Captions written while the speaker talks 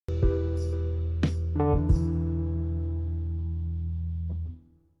Nir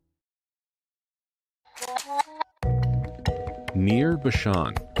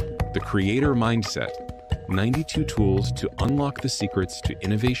Bashan, The Creator Mindset, 92 Tools to Unlock the Secrets to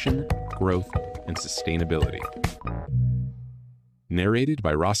Innovation, Growth, and Sustainability. Narrated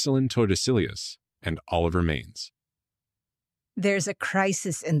by Rosalind Tordesillas and Oliver Maines. There's a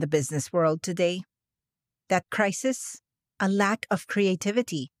crisis in the business world today. That crisis? A lack of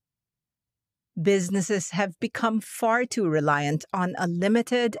creativity. Businesses have become far too reliant on a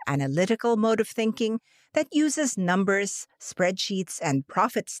limited, analytical mode of thinking that uses numbers, spreadsheets, and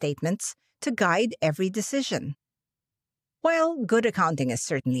profit statements to guide every decision. While good accounting is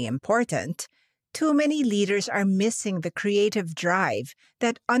certainly important, too many leaders are missing the creative drive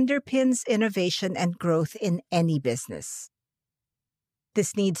that underpins innovation and growth in any business.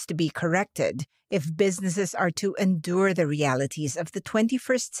 This needs to be corrected if businesses are to endure the realities of the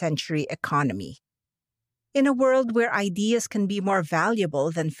 21st century economy. In a world where ideas can be more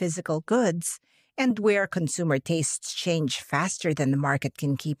valuable than physical goods, and where consumer tastes change faster than the market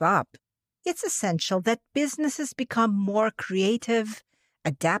can keep up, it's essential that businesses become more creative,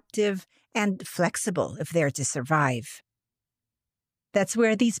 adaptive, and flexible if they're to survive. That's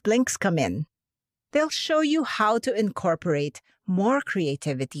where these blinks come in. They'll show you how to incorporate more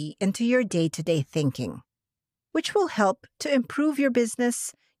creativity into your day-to-day thinking, which will help to improve your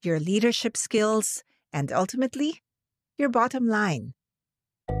business, your leadership skills, and ultimately, your bottom line.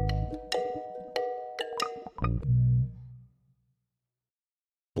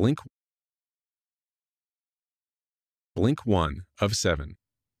 Blink 1 of 7.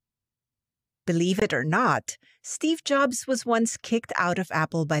 Believe it or not, Steve Jobs was once kicked out of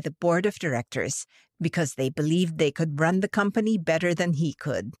Apple by the board of directors because they believed they could run the company better than he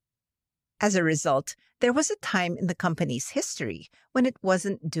could. As a result, there was a time in the company's history when it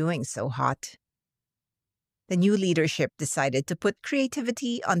wasn't doing so hot. The new leadership decided to put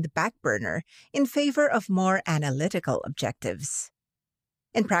creativity on the back burner in favor of more analytical objectives.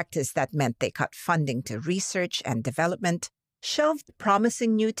 In practice, that meant they cut funding to research and development, shelved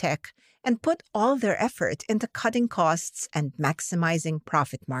promising new tech, and put all their effort into cutting costs and maximizing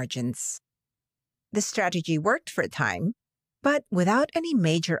profit margins. The strategy worked for a time, but without any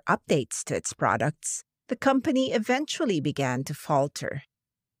major updates to its products, the company eventually began to falter.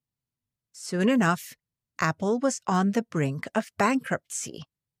 Soon enough, Apple was on the brink of bankruptcy.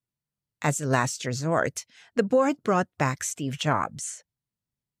 As a last resort, the board brought back Steve Jobs.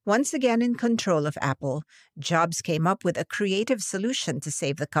 Once again in control of Apple, Jobs came up with a creative solution to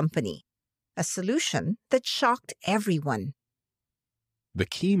save the company, a solution that shocked everyone. The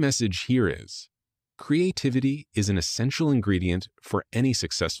key message here is, creativity is an essential ingredient for any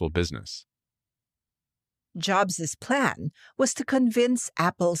successful business. Jobs' plan was to convince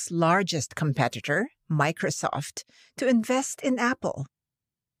Apple's largest competitor, Microsoft, to invest in Apple.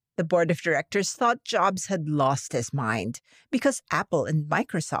 The board of directors thought Jobs had lost his mind because Apple and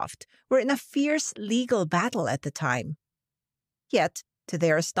Microsoft were in a fierce legal battle at the time. Yet, to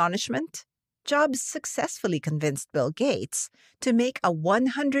their astonishment, Jobs successfully convinced Bill Gates to make a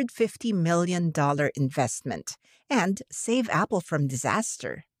 $150 million investment and save Apple from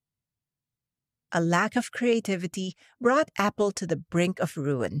disaster. A lack of creativity brought Apple to the brink of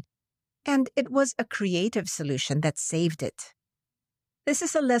ruin, and it was a creative solution that saved it. This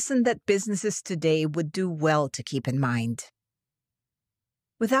is a lesson that businesses today would do well to keep in mind.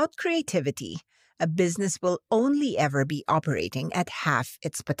 Without creativity, a business will only ever be operating at half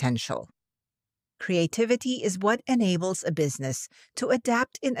its potential. Creativity is what enables a business to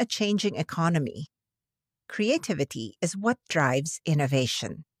adapt in a changing economy. Creativity is what drives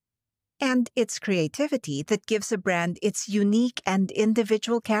innovation. And it's creativity that gives a brand its unique and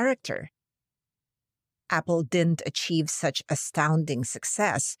individual character. Apple didn't achieve such astounding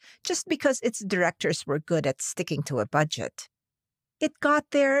success just because its directors were good at sticking to a budget. It got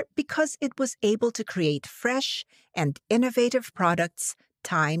there because it was able to create fresh and innovative products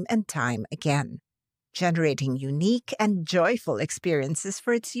time and time again, generating unique and joyful experiences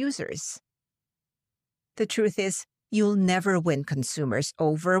for its users. The truth is, you'll never win consumers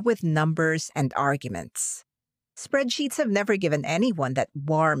over with numbers and arguments. Spreadsheets have never given anyone that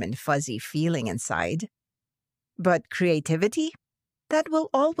warm and fuzzy feeling inside. But creativity? That will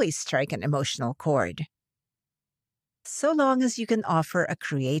always strike an emotional chord. So long as you can offer a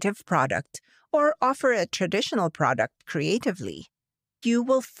creative product or offer a traditional product creatively, you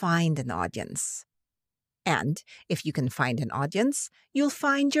will find an audience. And if you can find an audience, you'll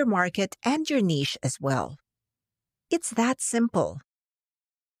find your market and your niche as well. It's that simple.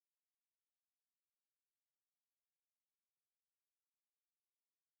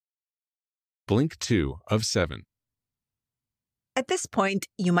 Blink 2 of 7. At this point,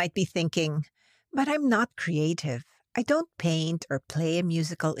 you might be thinking, but I'm not creative. I don't paint or play a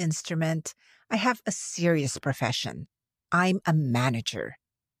musical instrument. I have a serious profession. I'm a manager.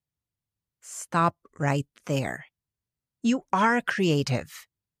 Stop right there. You are creative.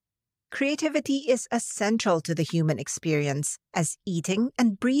 Creativity is as central to the human experience as eating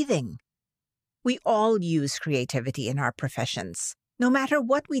and breathing. We all use creativity in our professions, no matter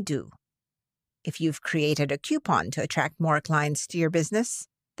what we do. If you've created a coupon to attract more clients to your business,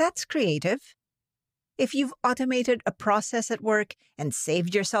 that's creative. If you've automated a process at work and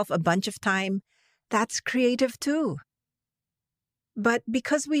saved yourself a bunch of time, that's creative too. But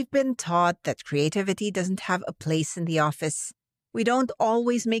because we've been taught that creativity doesn't have a place in the office, we don't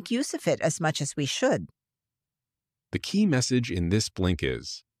always make use of it as much as we should. The key message in this blink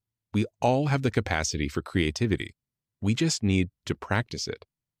is, we all have the capacity for creativity. We just need to practice it.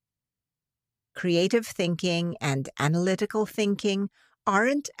 Creative thinking and analytical thinking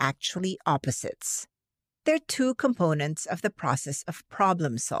aren't actually opposites. They're two components of the process of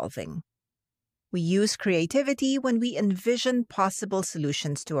problem solving. We use creativity when we envision possible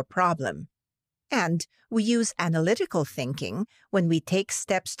solutions to a problem. And we use analytical thinking when we take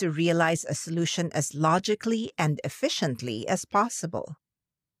steps to realize a solution as logically and efficiently as possible.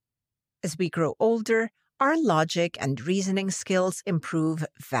 As we grow older, our logic and reasoning skills improve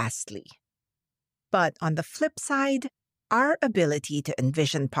vastly. But on the flip side, our ability to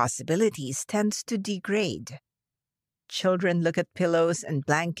envision possibilities tends to degrade. Children look at pillows and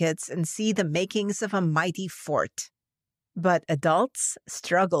blankets and see the makings of a mighty fort. But adults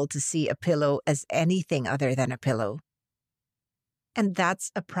struggle to see a pillow as anything other than a pillow. And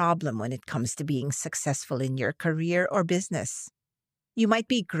that's a problem when it comes to being successful in your career or business. You might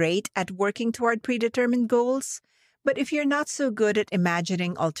be great at working toward predetermined goals, but if you're not so good at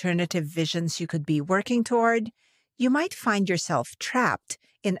imagining alternative visions you could be working toward, you might find yourself trapped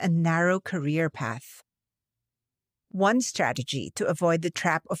in a narrow career path. One strategy to avoid the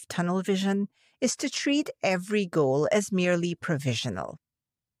trap of tunnel vision is to treat every goal as merely provisional.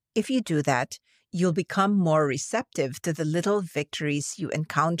 If you do that, you'll become more receptive to the little victories you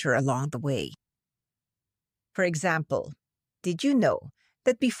encounter along the way. For example, did you know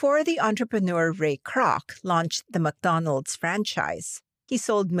that before the entrepreneur Ray Kroc launched the McDonald's franchise, he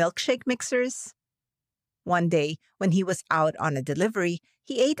sold milkshake mixers? One day, when he was out on a delivery,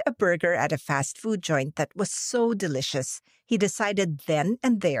 he ate a burger at a fast food joint that was so delicious, he decided then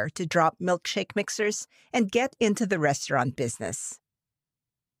and there to drop milkshake mixers and get into the restaurant business.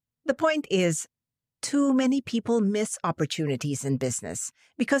 The point is, too many people miss opportunities in business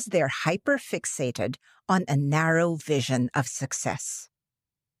because they're hyper-fixated on a narrow vision of success.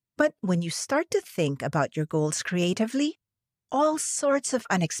 But when you start to think about your goals creatively, all sorts of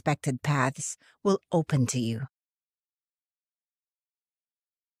unexpected paths will open to you.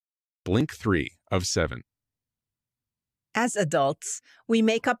 Blink 3 of 7. As adults, we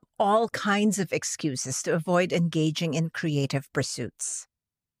make up all kinds of excuses to avoid engaging in creative pursuits.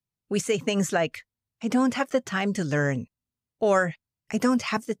 We say things like, I don't have the time to learn, or I don't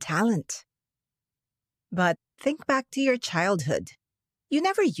have the talent. But think back to your childhood. You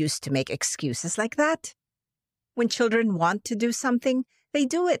never used to make excuses like that. When children want to do something, they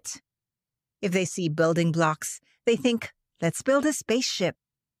do it. If they see building blocks, they think, let's build a spaceship.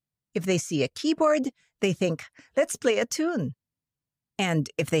 If they see a keyboard, they think, let's play a tune. And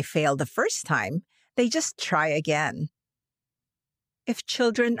if they fail the first time, they just try again. If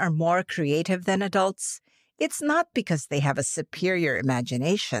children are more creative than adults, it's not because they have a superior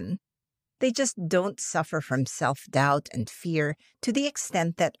imagination. They just don't suffer from self-doubt and fear to the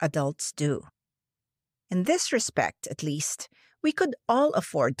extent that adults do. In this respect, at least, we could all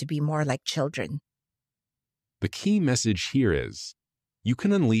afford to be more like children. The key message here is, you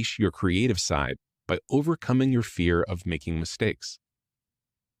can unleash your creative side by overcoming your fear of making mistakes.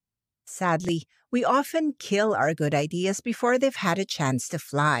 Sadly, we often kill our good ideas before they've had a chance to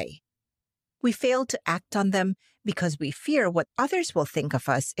fly. We fail to act on them because we fear what others will think of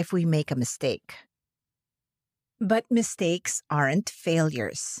us if we make a mistake. But mistakes aren't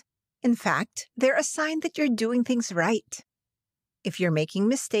failures. In fact, they're a sign that you're doing things right. If you're making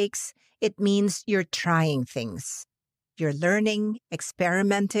mistakes, it means you're trying things. You're learning,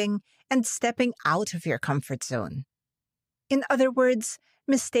 experimenting, and stepping out of your comfort zone. In other words,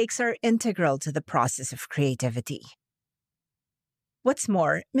 mistakes are integral to the process of creativity. What's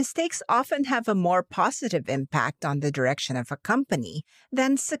more, mistakes often have a more positive impact on the direction of a company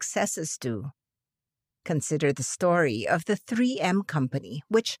than successes do. Consider the story of the 3M Company,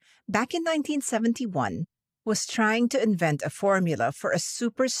 which, back in 1971, was trying to invent a formula for a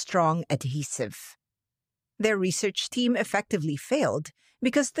super strong adhesive. Their research team effectively failed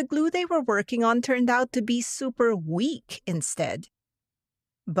because the glue they were working on turned out to be super weak instead.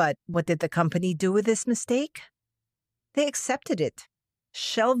 But what did the company do with this mistake? They accepted it,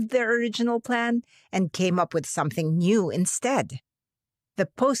 shelved their original plan, and came up with something new instead. The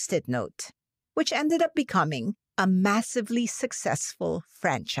Post-it note, which ended up becoming a massively successful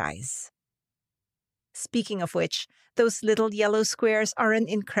franchise. Speaking of which, those little yellow squares are an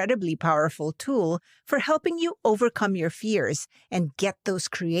incredibly powerful tool for helping you overcome your fears and get those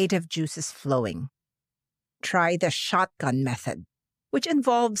creative juices flowing. Try the shotgun method, which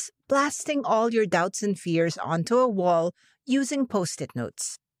involves blasting all your doubts and fears onto a wall using Post-it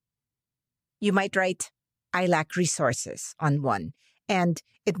notes. You might write, "I lack resources" on one, and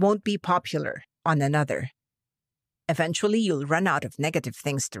 "it won't be popular" on another. Eventually, you'll run out of negative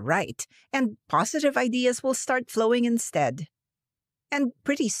things to write, and positive ideas will start flowing instead. And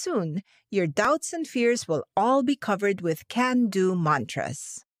pretty soon, your doubts and fears will all be covered with can-do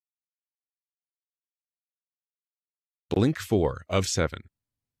mantras. Blink 4 of 7.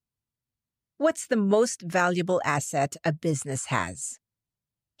 What's the most valuable asset a business has?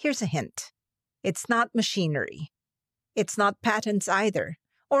 Here's a hint. It's not machinery. It's not patents either,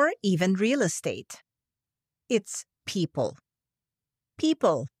 or even real estate. It's people.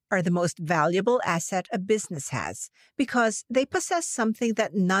 People are the most valuable asset a business has because they possess something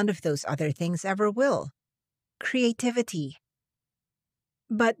that none of those other things ever will: creativity.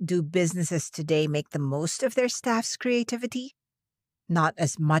 But do businesses today make the most of their staff's creativity? Not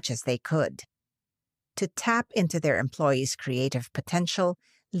as much as they could. To tap into their employees' creative potential,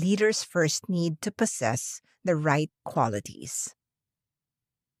 leaders first need to possess the right qualities.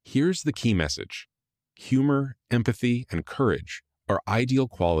 Here's the key message. Humor, empathy, and courage are ideal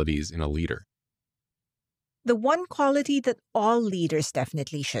qualities in a leader. The one quality that all leaders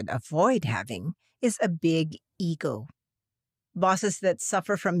definitely should avoid having is a big ego. Bosses that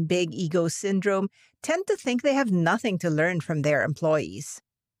suffer from big ego syndrome tend to think they have nothing to learn from their employees.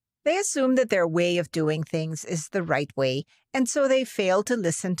 They assume that their way of doing things is the right way, and so they fail to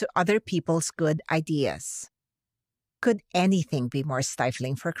listen to other people's good ideas. Could anything be more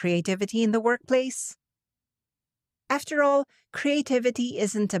stifling for creativity in the workplace? After all, creativity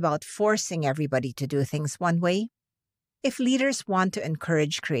isn't about forcing everybody to do things one way. If leaders want to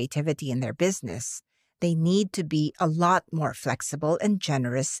encourage creativity in their business, they need to be a lot more flexible and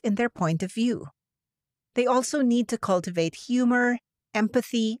generous in their point of view. They also need to cultivate humor,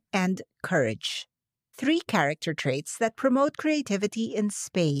 empathy, and courage, 3 character traits that promote creativity in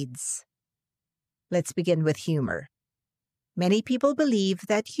spades. Let's begin with humor. Many people believe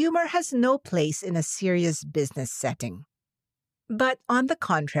that humor has no place in a serious business setting. But on the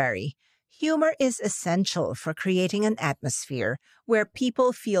contrary, humor is essential for creating an atmosphere where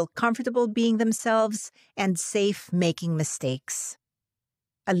people feel comfortable being themselves and safe making mistakes.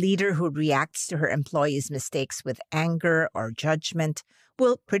 A leader who reacts to her employees' mistakes with anger or judgment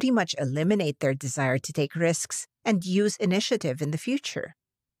will pretty much eliminate their desire to take risks and use initiative in the future.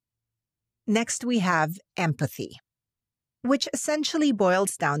 Next, we have empathy, which essentially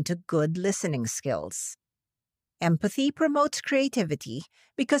boils down to good listening skills. Empathy promotes creativity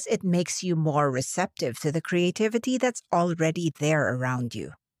because it makes you more receptive to the creativity that's already there around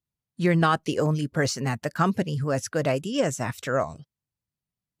you. You're not the only person at the company who has good ideas, after all.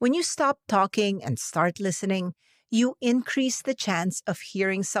 When you stop talking and start listening, you increase the chance of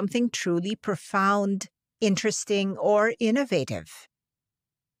hearing something truly profound, interesting, or innovative.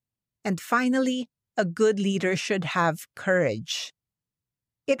 And finally, a good leader should have courage.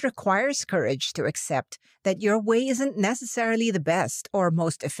 It requires courage to accept that your way isn't necessarily the best or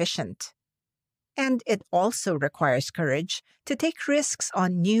most efficient. And it also requires courage to take risks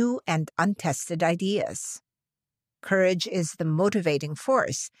on new and untested ideas. Courage is the motivating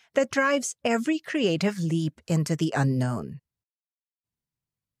force that drives every creative leap into the unknown.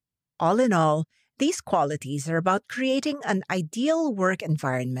 All in all, these qualities are about creating an ideal work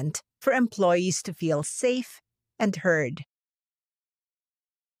environment for employees to feel safe and heard.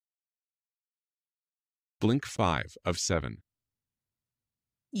 Blink 5 of 7.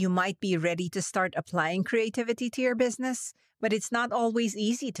 You might be ready to start applying creativity to your business, but it's not always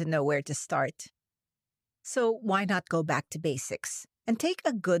easy to know where to start. So why not go back to basics and take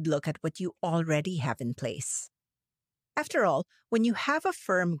a good look at what you already have in place? After all, when you have a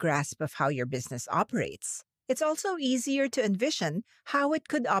firm grasp of how your business operates, it's also easier to envision how it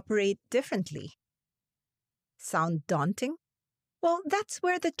could operate differently. Sound daunting? Well, that's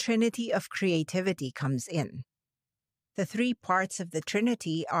where the Trinity of creativity comes in. The 3 parts of the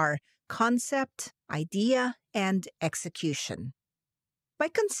Trinity are concept, idea, and execution. By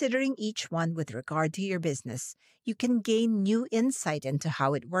considering each one with regard to your business, you can gain new insight into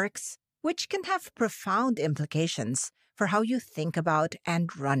how it works, which can have profound implications for how you think about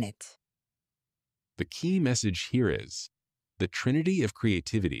and run it. The key message here is the Trinity of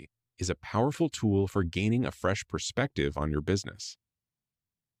creativity is a powerful tool for gaining a fresh perspective on your business.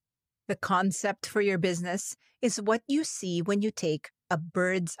 The concept for your business is what you see when you take a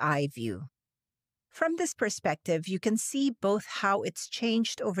bird's eye view. From this perspective, you can see both how it's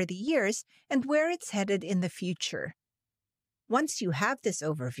changed over the years and where it's headed in the future. Once you have this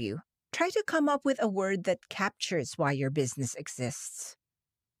overview, try to come up with a word that captures why your business exists.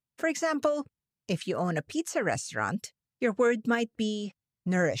 For example, if you own a pizza restaurant, your word might be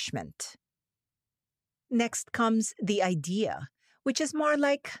nourishment. Next comes the idea, which is more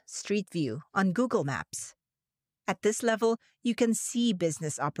like Street View on Google Maps. At this level, you can see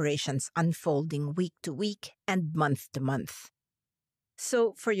business operations unfolding week to week and month to month.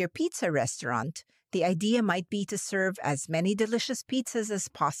 So for your pizza restaurant, the idea might be to serve as many delicious pizzas as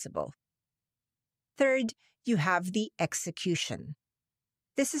possible. Third, you have the execution.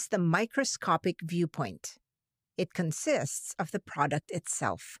 This is the microscopic viewpoint. It consists of the product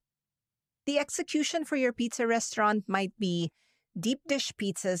itself. The execution for your pizza restaurant might be deep dish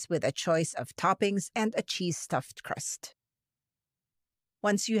pizzas with a choice of toppings and a cheese-stuffed crust.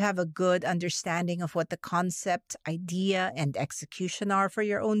 Once you have a good understanding of what the concept, idea, and execution are for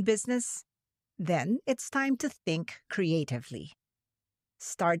your own business, then it's time to think creatively.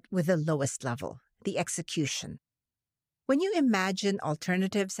 Start with the lowest level, the execution. When you imagine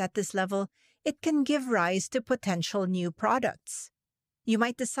alternatives at this level, it can give rise to potential new products. You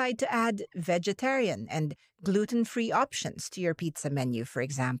might decide to add vegetarian and gluten-free options to your pizza menu, for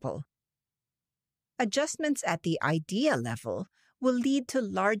example. Adjustments at the idea level will lead to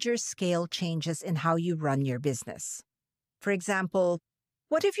larger scale changes in how you run your business. For example,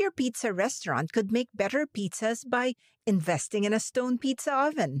 what if your pizza restaurant could make better pizzas by investing in a stone pizza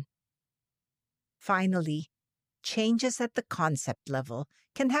oven? Finally, changes at the concept level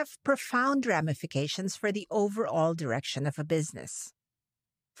can have profound ramifications for the overall direction of a business.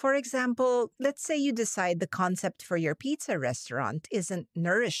 For example, let's say you decide the concept for your pizza restaurant isn't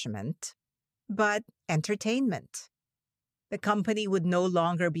nourishment, but entertainment. The company would no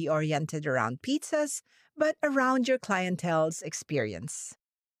longer be oriented around pizzas, but around your clientele's experience.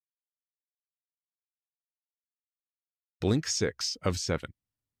 Blink 6 of 7.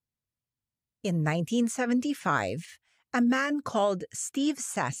 In 1975, a man called Steve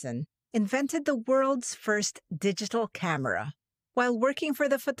Sasson invented the world's first digital camera while working for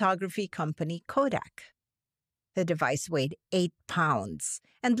the photography company Kodak. The device weighed 8 pounds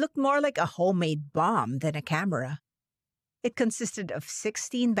and looked more like a homemade bomb than a camera. It consisted of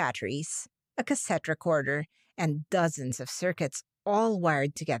 16 batteries, a cassette recorder, and dozens of circuits all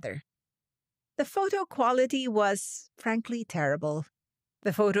wired together. The photo quality was, frankly, terrible.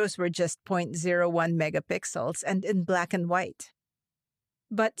 The photos were just 0.01 megapixels and in black and white.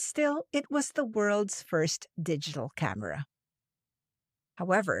 But still, it was the world's first digital camera.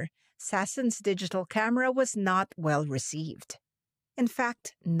 However, Sasson's digital camera was not well received. In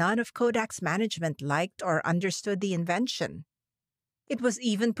fact, none of Kodak's management liked or understood the invention. It was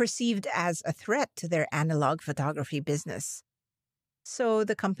even perceived as a threat to their analog photography business. So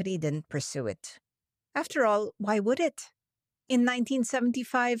the company didn't pursue it. After all, why would it? In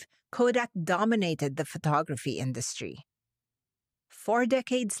 1975, Kodak dominated the photography industry. 4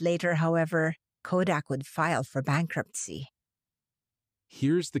 decades later, however, Kodak would file for bankruptcy.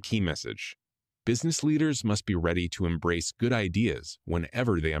 Here's the key message. Business leaders must be ready to embrace good ideas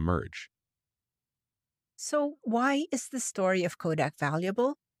whenever they emerge. So why is the story of Kodak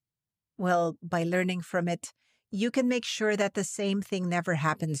valuable? Well, by learning from it, you can make sure that the same thing never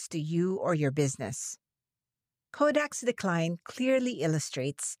happens to you or your business. Kodak's decline clearly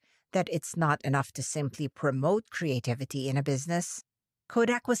illustrates that it's not enough to simply promote creativity in a business.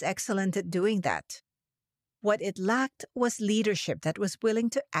 Kodak was excellent at doing that. What it lacked was leadership that was willing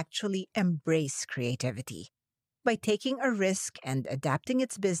to actually embrace creativity by taking a risk and adapting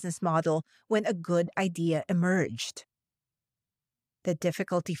its business model when a good idea emerged. The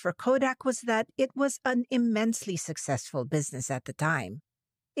difficulty for Kodak was that it was an immensely successful business at the time.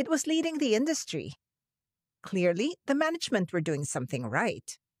 It was leading the industry. Clearly, the management were doing something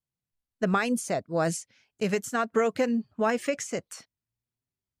right. The mindset was, if it's not broken, why fix it?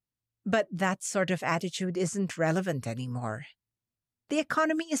 But that sort of attitude isn't relevant anymore. The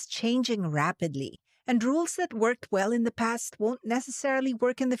economy is changing rapidly, and rules that worked well in the past won't necessarily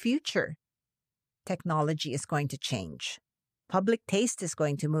work in the future. Technology is going to change. Public taste is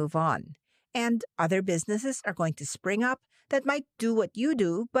going to move on, And other businesses are going to spring up that might do what you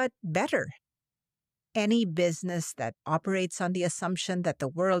do, but better. Any business that operates on the assumption that the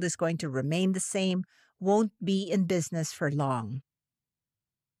world is going to remain the same won't be in business for long.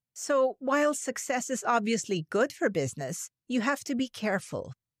 So, while success is obviously good for business, you have to be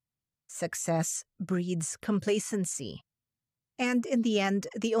careful. Success breeds complacency. And in the end,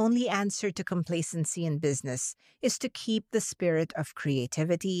 the only answer to complacency in business is to keep the spirit of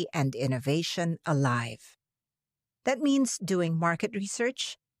creativity and innovation alive. That means doing market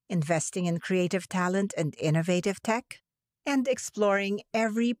research, investing in creative talent and innovative tech, and exploring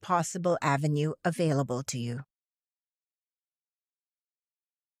every possible avenue available to you.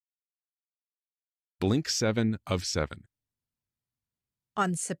 Blink 7 of 7.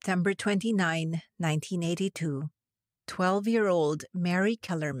 On September 29, 1982, 12-year-old Mary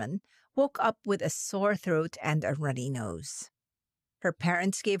Kellerman woke up with a sore throat and a runny nose. Her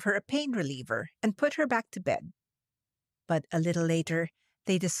parents gave her a pain reliever and put her back to bed. But a little later,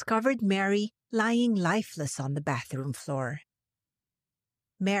 they discovered Mary lying lifeless on the bathroom floor.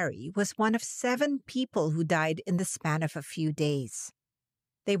 Mary was one of 7 people who died in the span of a few days.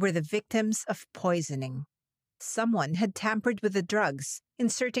 They were the victims of poisoning. Someone had tampered with the drugs,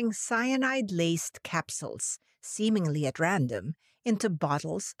 inserting cyanide-laced capsules, seemingly at random, into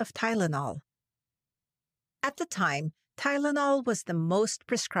bottles of Tylenol. At the time, Tylenol was the most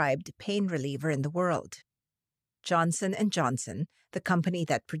prescribed pain reliever in the world. Johnson & Johnson, the company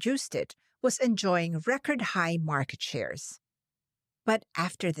that produced it, was enjoying record-high market shares. But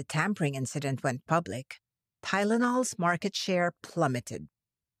after the tampering incident went public, Tylenol's market share plummeted.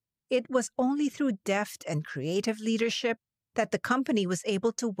 It was only through deft and creative leadership that the company was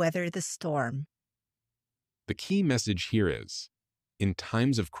able to weather the storm. The key message here is, in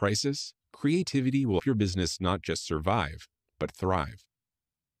times of crisis, creativity will help your business not just survive, but thrive.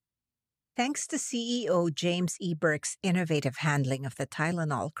 Thanks to CEO James E. Burke's innovative handling of the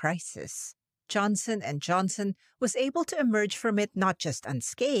Tylenol crisis, Johnson & Johnson was able to emerge from it not just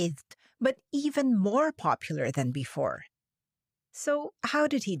unscathed, but even more popular than before. So how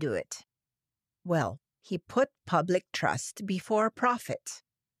did he do it? Well, he put public trust before profit.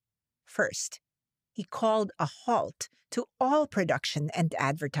 First, he called a halt to all production and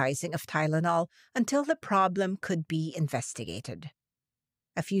advertising of Tylenol until the problem could be investigated.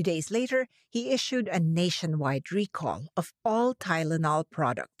 A few days later, he issued a nationwide recall of all Tylenol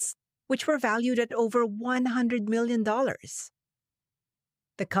products, which were valued at over $100 million.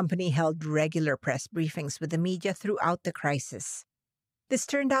 The company held regular press briefings with the media throughout the crisis. This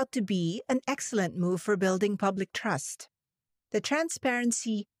turned out to be an excellent move for building public trust. The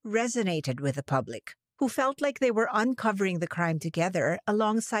transparency resonated with the public, who felt like they were uncovering the crime together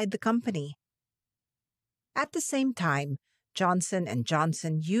alongside the company. At the same time, Johnson &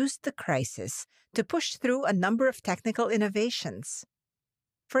 Johnson used the crisis to push through a number of technical innovations.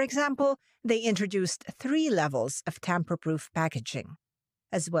 For example, they introduced 3 levels of tamper-proof packaging,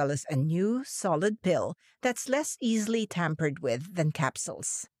 as well as a new solid pill that's less easily tampered with than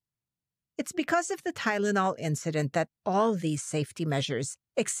capsules. It's because of the Tylenol incident that all these safety measures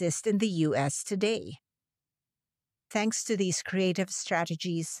exist in the U.S. today. Thanks to these creative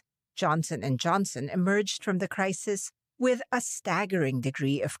strategies, Johnson & Johnson emerged from the crisis with a staggering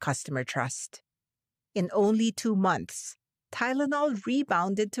degree of customer trust. In only 2 months, Tylenol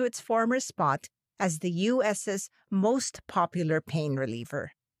rebounded to its former spot as the U.S.'s most popular pain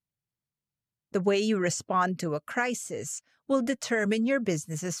reliever. The way you respond to a crisis will determine your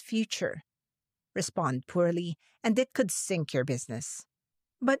business's future. Respond poorly, and it could sink your business.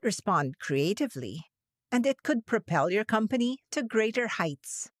 But respond creatively, and it could propel your company to greater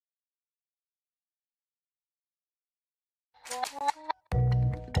heights.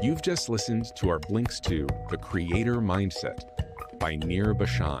 You've just listened to our Blinks to The Creator Mindset by Nir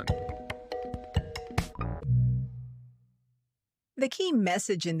Bashan. The key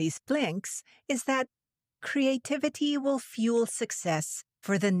message in these blinks is that creativity will fuel success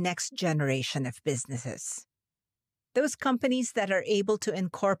for the next generation of businesses. Those companies that are able to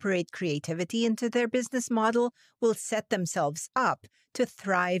incorporate creativity into their business model will set themselves up to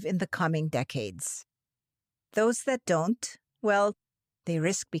thrive in the coming decades. Those that don't, well, they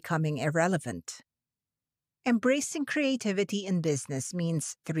risk becoming irrelevant. Embracing creativity in business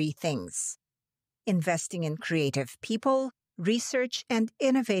means 3 things: investing in creative people, research, and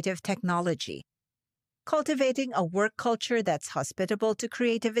innovative technology, cultivating a work culture that's hospitable to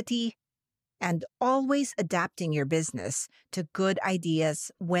creativity, and always adapting your business to good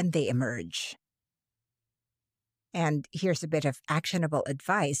ideas when they emerge. And here's a bit of actionable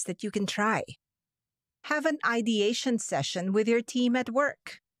advice that you can try. Have an ideation session with your team at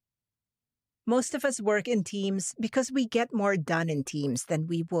work. Most of us work in teams because we get more done in teams than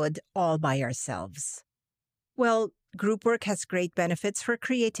we would all by ourselves. Well, group work has great benefits for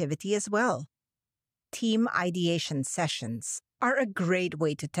creativity as well. Team ideation sessions are a great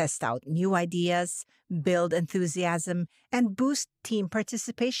way to test out new ideas, build enthusiasm, and boost team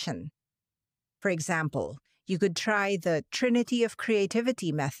participation. For example, you could try the Trinity of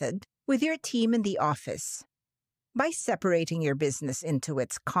Creativity method with your team in the office. By separating your business into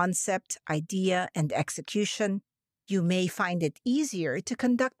its concept, idea, and execution, you may find it easier to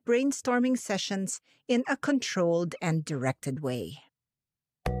conduct brainstorming sessions in a controlled and directed way.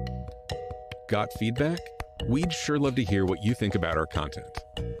 Got feedback? We'd sure love to hear what you think about our content.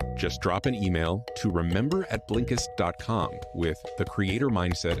 Just drop an email to remember@blinkist.com with the creator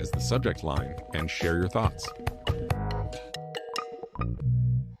mindset as the subject line and share your thoughts.